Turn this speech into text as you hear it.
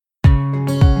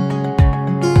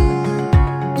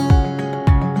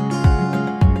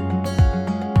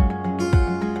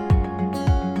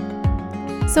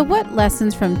So what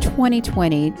lessons from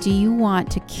 2020 do you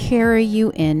want to carry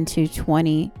you into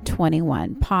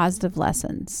 2021? Positive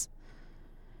lessons.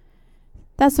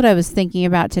 That's what I was thinking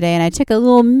about today. And I took a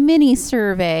little mini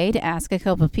survey to ask a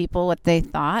couple of people what they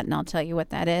thought. And I'll tell you what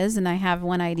that is. And I have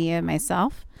one idea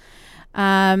myself.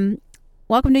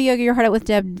 Welcome to Yoga Your Heart Out with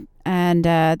Deb. And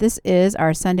this is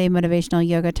our Sunday Motivational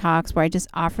Yoga Talks, where I just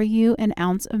offer you an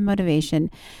ounce of motivation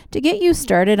to get you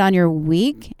started on your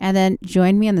week. And then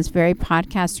join me on this very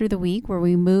podcast through the week where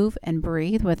we move and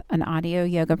breathe with an audio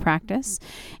yoga practice.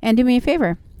 And do me a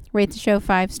favor, rate the show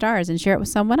 5 stars and share it with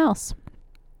someone else.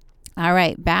 All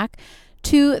right, back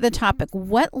to the topic.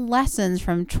 What lessons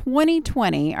from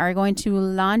 2020 are going to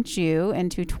launch you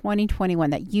into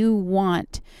 2021 that you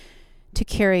want to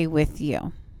carry with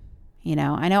you? You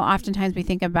know, I know oftentimes we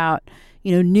think about,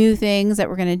 new things that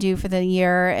we're going to do for the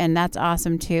year, and that's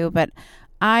awesome too. But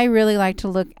I really like to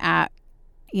look at,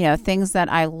 things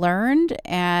that I learned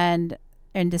and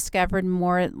discovered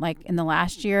more like in the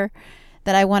last year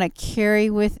that I want to carry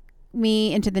with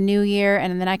me into the new year,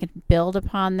 and then I can build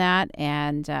upon that.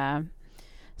 And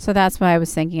so that's what I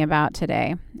was thinking about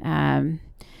today.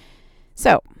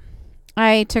 So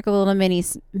I took a little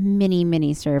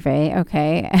mini survey,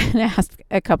 okay, and asked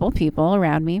a couple people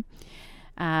around me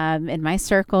in my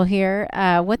circle here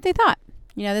what they thought.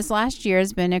 This last year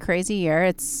has been a crazy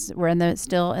year. We're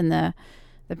still in the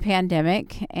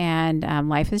pandemic, and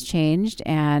life has changed,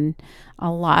 and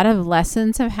a lot of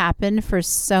lessons have happened for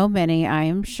so many, I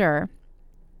am sure,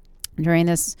 during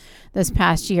this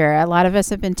past year. A lot of us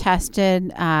have been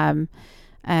tested,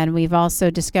 and we've also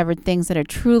discovered things that are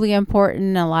truly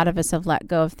important. A lot of us have let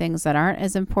go of things that aren't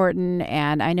as important.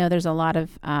 And I know there's a lot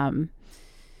of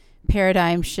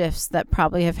paradigm shifts that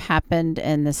probably have happened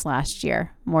in this last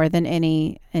year, more than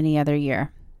any other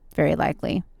year, very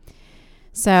likely.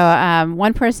 So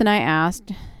one person I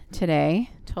asked today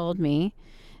told me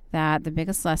that the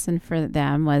biggest lesson for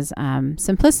them was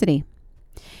simplicity.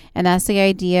 And that's the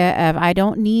idea of I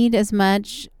don't need as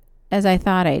much as I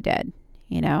thought I did.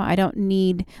 I don't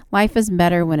need, life is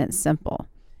better when it's simple.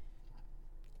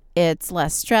 It's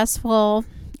less stressful.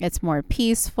 It's more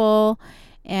peaceful.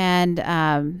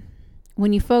 And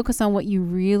when you focus on what you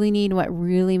really need, what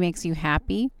really makes you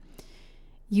happy,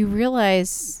 you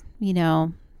realize,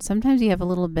 sometimes you have a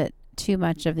little bit too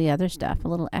much of the other stuff, a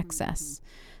little excess.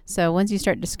 So once you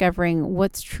start discovering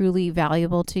what's truly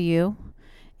valuable to you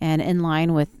and in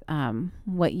line with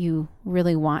what you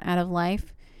really want out of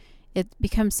life, it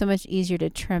becomes so much easier to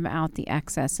trim out the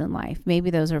excess in life. Maybe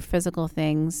those are physical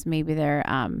things. Maybe they're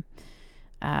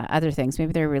other things.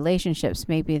 Maybe they're relationships.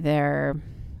 Maybe they're,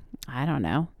 I don't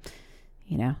know,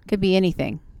 could be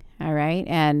anything. All right.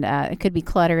 And it could be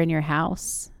clutter in your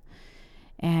house.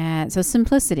 And so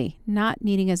simplicity, not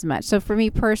needing as much. So for me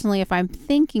personally, if I'm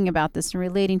thinking about this and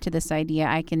relating to this idea,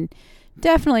 I can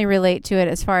definitely relate to it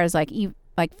as far as like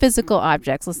physical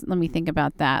objects. Let me think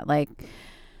about that.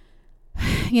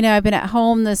 I've been at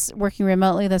home working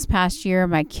remotely this past year.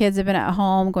 My kids have been at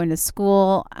home going to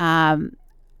school. I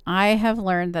have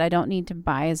learned that I don't need to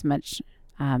buy as much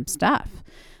stuff.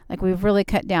 Like we've really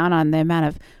cut down on the amount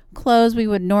of clothes we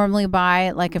would normally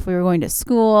buy. Like if we were going to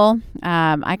school,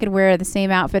 I could wear the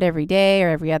same outfit every day or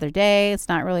every other day. It's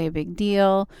not really a big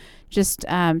deal. Just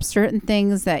certain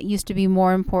things that used to be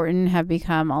more important have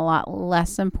become a lot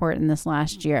less important this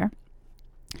last year.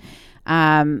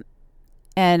 And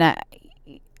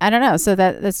I don't know. So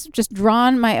that's just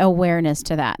drawn my awareness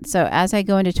to that. So as I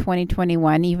go into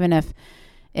 2021, even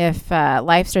if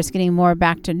life starts getting more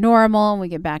back to normal and we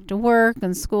get back to work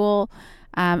and school,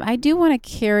 I do want to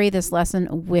carry this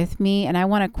lesson with me. And I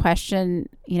want to question,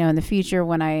 in the future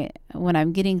when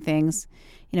I'm getting things,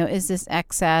 is this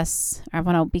excess? I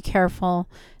want to be careful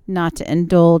not to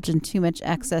indulge in too much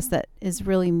excess that is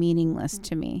really meaningless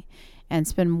to me, and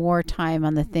spend more time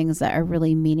on the things that are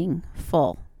really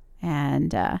meaningful.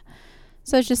 And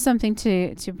so it's just something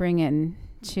to bring in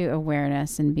to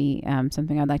awareness and be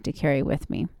something I'd like to carry with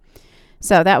me.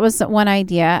 So that was one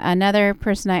idea. Another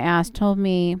person I asked told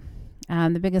me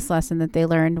the biggest lesson that they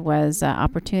learned was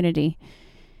opportunity.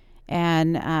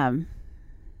 And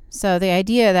so the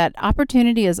idea that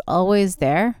opportunity is always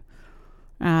there,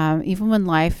 even when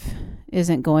life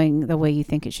isn't going the way you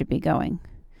think it should be going.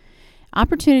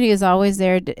 Opportunity is always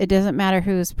there. It doesn't matter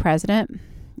who's president.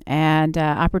 And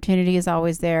opportunity is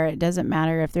always there. It doesn't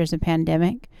matter if there's a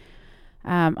pandemic.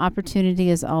 Opportunity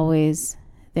is always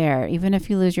there, even if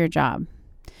you lose your job.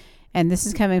 And this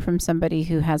is coming from somebody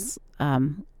who has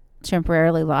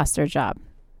temporarily lost their job.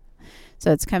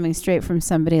 So it's coming straight from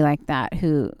somebody like that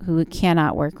who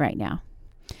cannot work right now.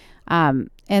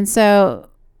 And so,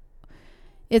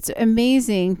 it's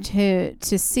amazing to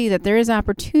see that there is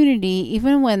opportunity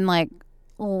even when like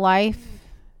life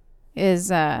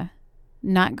is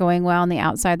not going well on the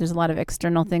outside. There's a lot of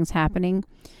external things happening.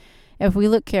 If we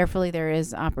look carefully, there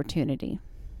is opportunity.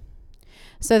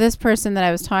 So this person that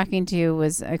I was talking to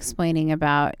was explaining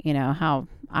about, how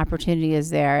opportunity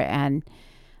is there. And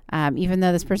even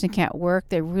though this person can't work,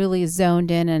 they're really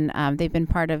zoned in, and they've been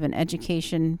part of an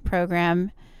education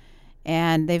program,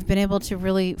 and they've been able to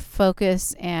really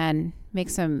focus and make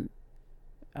some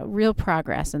real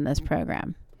progress in this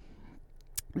program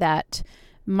that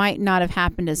might not have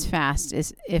happened as fast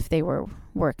as if they were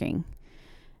working.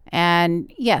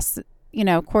 And yes,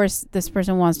 of course, this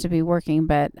person wants to be working,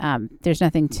 but there's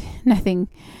nothing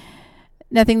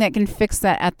that can fix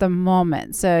that at the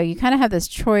moment. So you kind of have this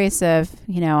choice of,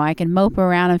 I can mope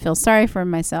around and feel sorry for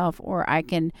myself, or I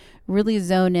can really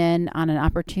zone in on an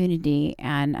opportunity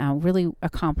and really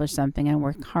accomplish something and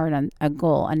work hard on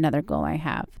another goal I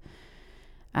have.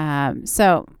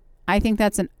 So I think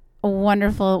that's a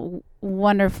wonderful,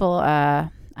 wonderful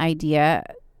idea,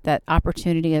 that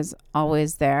opportunity is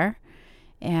always there.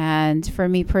 And for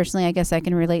me personally, I guess I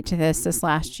can relate to this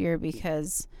last year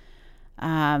because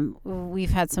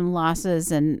we've had some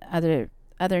losses and other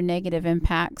negative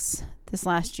impacts this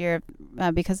last year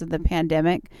because of the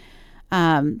pandemic.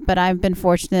 But I've been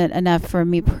fortunate enough for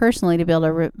me personally to be able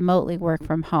to remotely work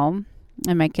from home,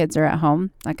 and my kids are at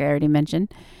home, like I already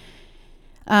mentioned.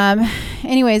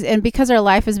 Anyways, and because our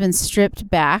life has been stripped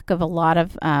back of a lot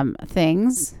of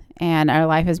things, and our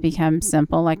life has become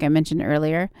simple, like I mentioned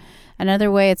earlier.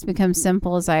 Another way it's become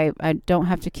simple is I don't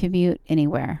have to commute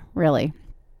anywhere, really.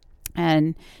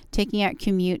 And taking out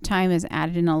commute time has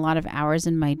added in a lot of hours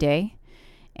in my day.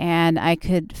 And I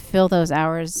could fill those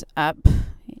hours up,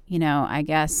 I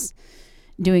guess,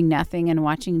 doing nothing and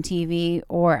watching TV,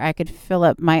 or I could fill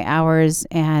up my hours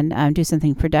and do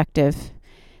something productive,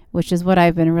 which is what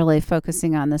I've been really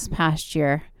focusing on this past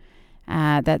year.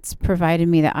 That's provided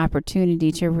me the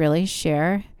opportunity to really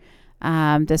share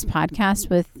this podcast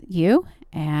with you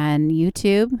and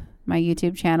my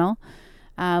YouTube channel,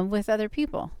 with other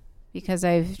people, because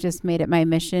I've just made it my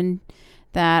mission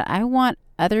that I want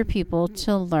other people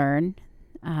to learn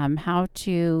how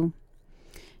to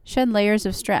shed layers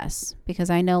of stress, because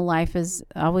I know life is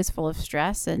always full of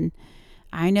stress. And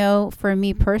I know for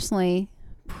me personally,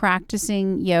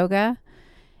 practicing yoga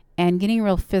and getting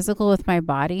real physical with my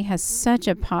body has such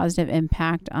a positive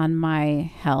impact on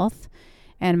my health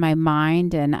and my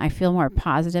mind, and I feel more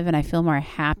positive and I feel more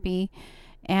happy,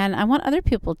 and I want other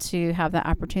people to have that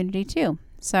opportunity too.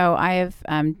 So I have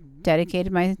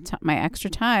dedicated my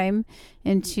extra time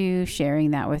into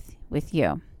sharing that with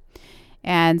you,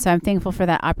 and so I'm thankful for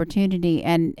that opportunity.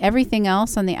 And everything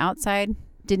else on the outside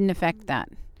didn't affect that.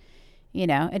 It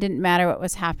didn't matter what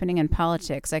was happening in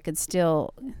politics. I could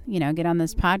still, get on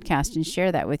this podcast and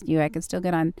share that with you. I could still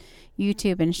get on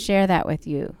YouTube and share that with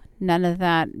you. None of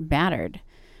that mattered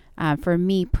for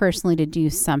me personally to do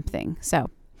something. So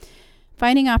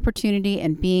finding opportunity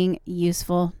and being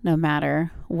useful no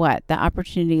matter what, the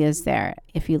opportunity is there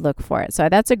if you look for it. So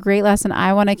that's a great lesson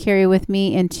I want to carry with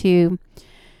me into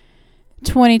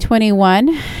 2021,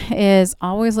 is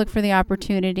always look for the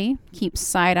opportunity, keep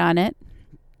sight on it,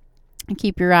 and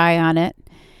keep your eye on it,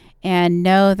 and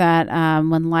know that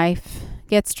when life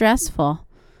gets stressful,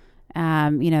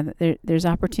 there's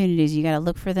opportunities. You got to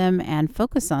look for them and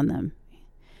focus on them.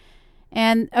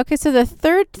 And okay, so the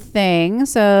third thing,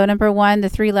 so number 1, the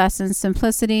 3 lessons: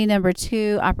 simplicity; number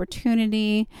 2,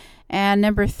 opportunity; and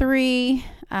number 3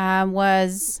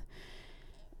 was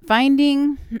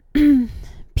finding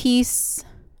peace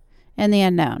in the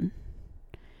unknown.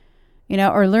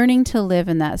 Or learning to live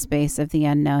in that space of the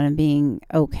unknown and being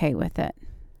okay with it.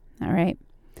 All right.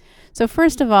 So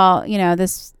first of all,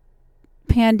 this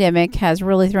pandemic has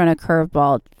really thrown a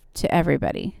curveball to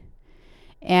everybody.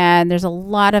 And there's a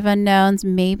lot of unknowns.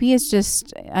 Maybe it's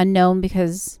just unknown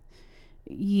because,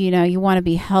 you want to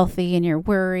be healthy and you're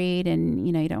worried and,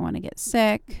 you don't want to get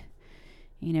sick.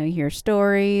 You hear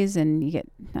stories and you get,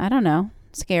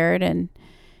 scared,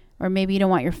 or maybe you don't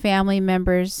want your family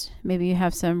members. Maybe you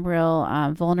have some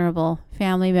real vulnerable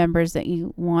family members that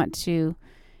you want to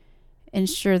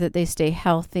ensure that they stay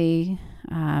healthy.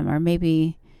 Or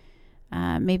maybe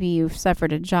you've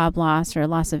suffered a job loss or a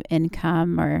loss of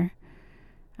income, or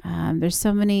there's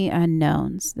so many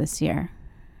unknowns this year.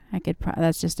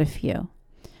 That's just a few.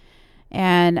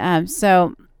 And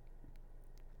so,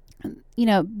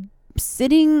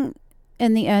 sitting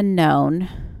in the unknown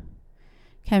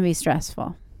can be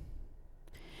stressful.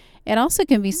 It also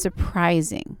can be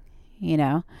surprising,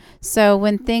 So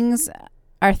when things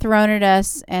are thrown at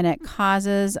us, and it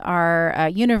causes our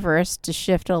universe to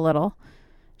shift a little.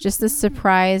 Just the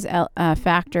surprise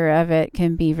factor of it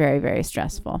can be very, very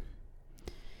stressful.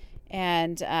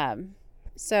 And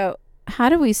so how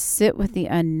do we sit with the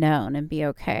unknown and be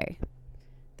okay?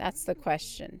 That's the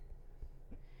question.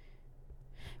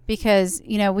 Because,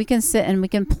 we can sit and we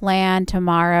can plan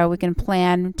tomorrow. We can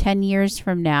plan 10 years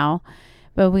from now.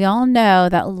 But we all know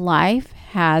that life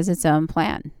has its own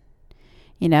plan.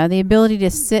 The ability to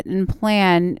sit and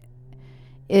plan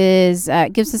gives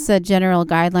us a general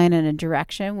guideline and a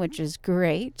direction, which is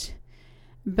great.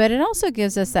 But it also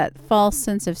gives us that false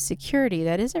sense of security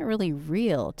that isn't really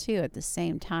real, too, at the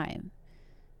same time.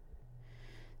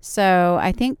 So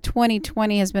I think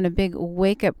 2020 has been a big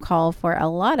wake-up call for a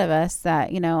lot of us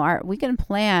that, we can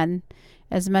plan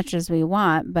as much as we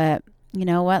want, but you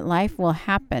know what? Life will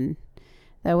happen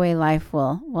the way life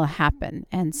will happen.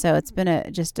 And so it's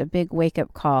been just a big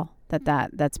wake-up call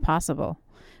that's possible.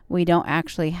 We don't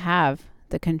actually have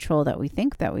the control that we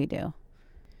think that we do.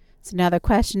 So now the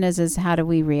question is how do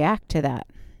we react to that?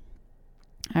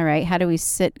 All right, how do we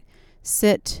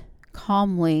sit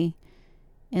calmly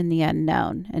in the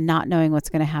unknown and not knowing what's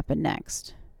going to happen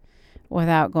next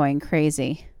without going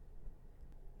crazy?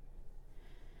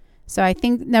 So I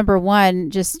think number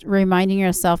one, just reminding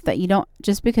yourself that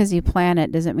just because you plan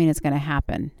it doesn't mean it's going to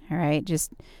happen. All right.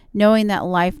 Just knowing that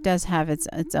life does have its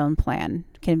own plan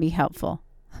can be helpful.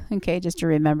 Okay. Just to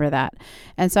remember that.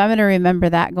 And so I'm going to remember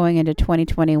that going into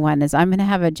 2021 is I'm going to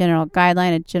have a general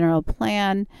guideline, a general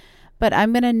plan, but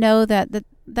I'm going to know that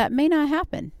may not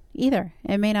happen either.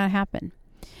 It may not happen.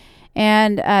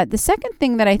 And the second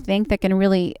thing that I think that can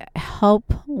really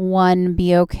help one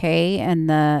be okay in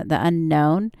the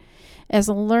unknown is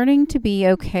learning to be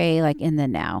okay, like in the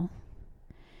now.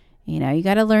 You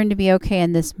got to learn to be okay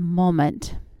in this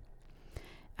moment,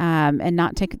 and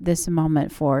not take this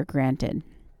moment for granted.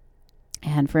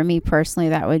 And for me personally,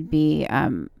 that would be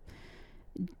a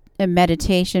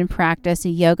meditation practice, a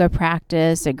yoga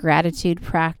practice, a gratitude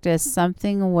practice, some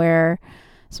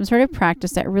sort of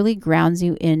practice that really grounds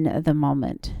you in the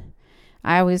moment.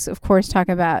 I always, of course, talk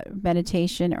about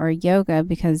meditation or yoga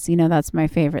because, that's my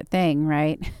favorite thing,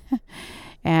 right?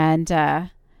 And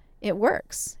it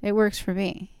works. It works for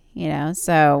me,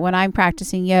 So when I'm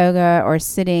practicing yoga or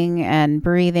sitting and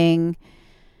breathing,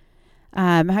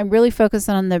 I'm really focused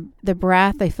on the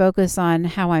breath. I focus on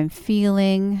how I'm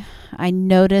feeling. I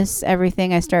notice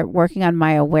everything. I start working on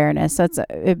my awareness. So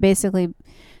it basically,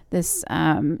 this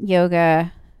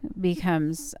yoga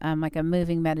becomes like a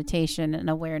moving meditation and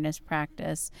awareness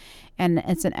practice. And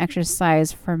it's an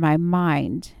exercise for my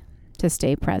mind to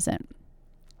stay present.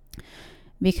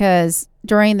 Because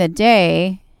during the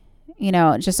day,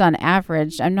 just on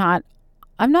average, I'm not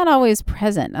always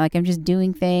present. Like I'm just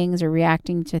doing things or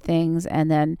reacting to things.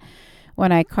 And then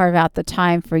when I carve out the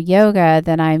time for yoga,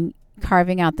 then I'm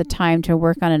carving out the time to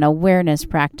work on an awareness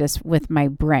practice with my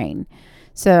brain.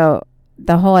 So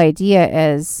the whole idea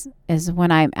is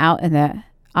when I'm out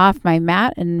off my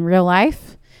mat in real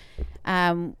life,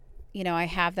 I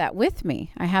have that with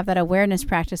me. I have that awareness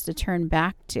practice to turn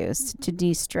back to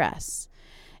de-stress.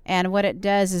 And what it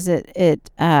does is it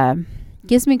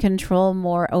gives me control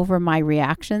more over my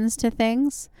reactions to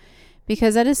things,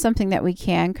 because that is something that we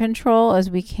can control.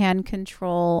 As we can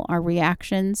control our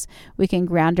reactions, we can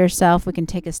ground ourselves, we can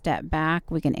take a step back,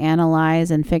 we can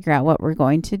analyze and figure out what we're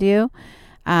going to do.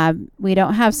 We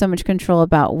don't have so much control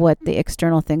about what the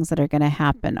external things that are going to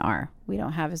happen are. We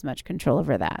don't have as much control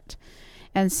over that.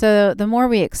 And so the more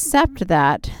we accept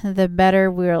that, the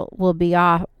better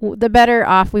the better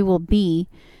off we will be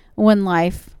when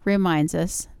life reminds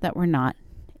us that we're not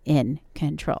in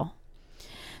control.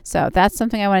 So that's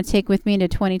something I want to take with me into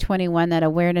 2021, that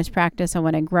awareness practice. I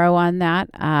want to grow on that.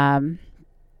 And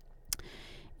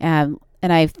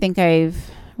I think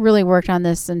I've really worked on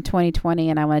this in 2020,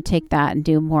 and I want to take that and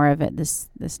do more of it this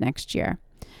next year.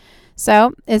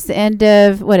 So it's the end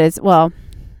of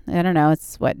I don't know.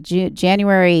 It's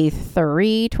January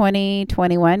 3,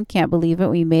 2021. Can't believe it.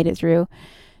 We made it through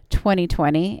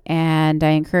 2020. And I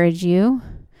encourage you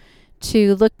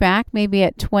to look back maybe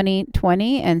at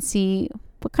 2020 and see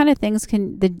what kind of things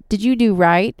did you do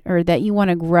right, or that you want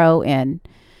to grow in,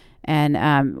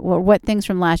 and what things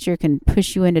from last year can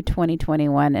push you into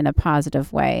 2021 in a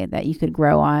positive way that you could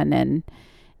grow on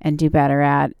and do better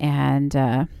at. And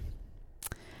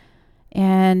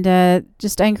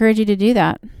just I encourage you to do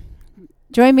that.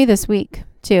 Join me this week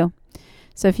too.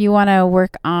 So if you want to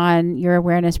work on your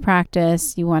awareness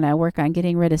practice, you want to work on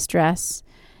getting rid of stress,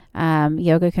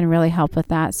 yoga can really help with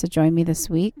that. So join me this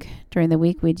week. During the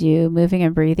week, we do moving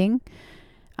and breathing.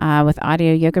 with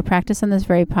audio yoga practice on this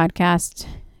very podcast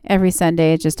every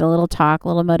Sunday. It's just a little talk, a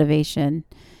little motivation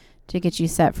to get you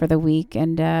set for the week.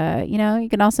 And, you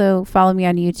can also follow me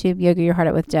on YouTube, Yoga Your Heart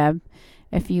Out with Deb,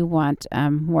 if you want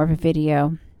more of a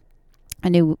video. A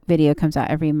new video comes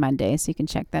out every Monday, so you can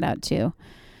check that out too.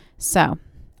 So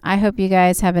I hope you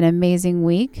guys have an amazing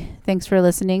week. Thanks for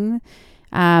listening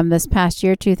this past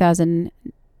year,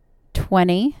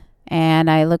 2020. And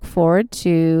I look forward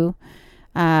to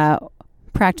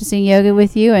practicing yoga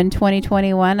with you in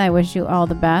 2021. I wish you all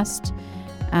the best.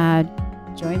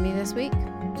 Join me this week.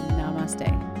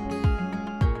 Namaste.